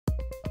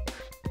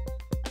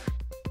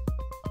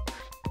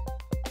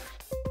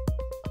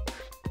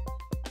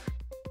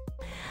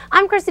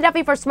I'm Christy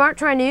Duffy for Smart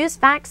Trend News.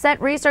 Factset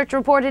Research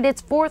reported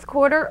its fourth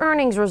quarter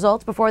earnings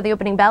results before the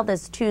opening bell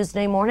this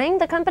Tuesday morning.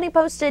 The company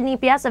posted an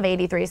EPS of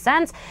 83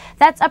 cents.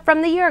 That's up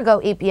from the year-ago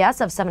EPS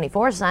of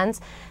 74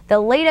 cents. The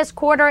latest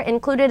quarter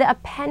included a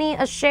penny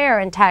a share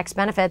in tax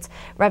benefits.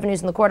 Revenues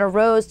in the quarter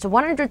rose to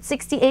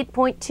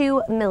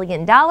 $168.2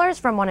 million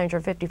from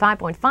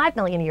 $155.5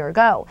 million a year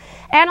ago.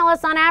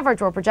 Analysts on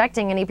average were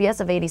projecting an EPS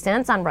of 80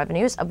 cents on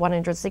revenues of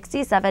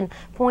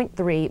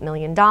 $167.3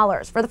 million.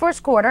 For the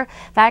first quarter,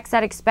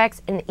 Factset expects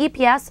an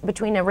EPS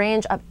between a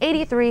range of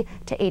 83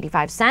 to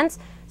 85 cents.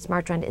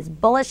 Smart Trend is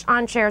bullish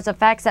on shares of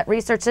Factset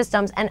Research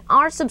Systems, and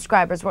our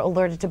subscribers were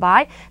alerted to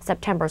buy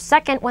September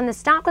 2nd when the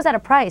stock was at a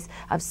price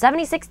of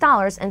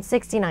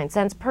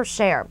 $76.69 per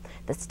share.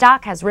 The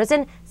stock has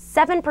risen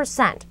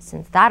 7%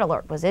 since that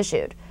alert was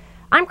issued.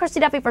 I'm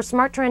Christy Duffy for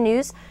Smart Trend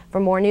News. For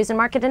more news and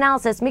market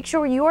analysis, make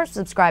sure you're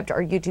subscribed to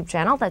our YouTube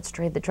channel. That's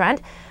Trade the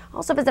Trend.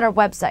 Also visit our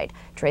website,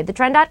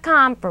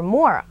 tradethetrend.com, for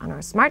more on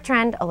our Smart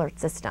Trend alert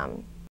system.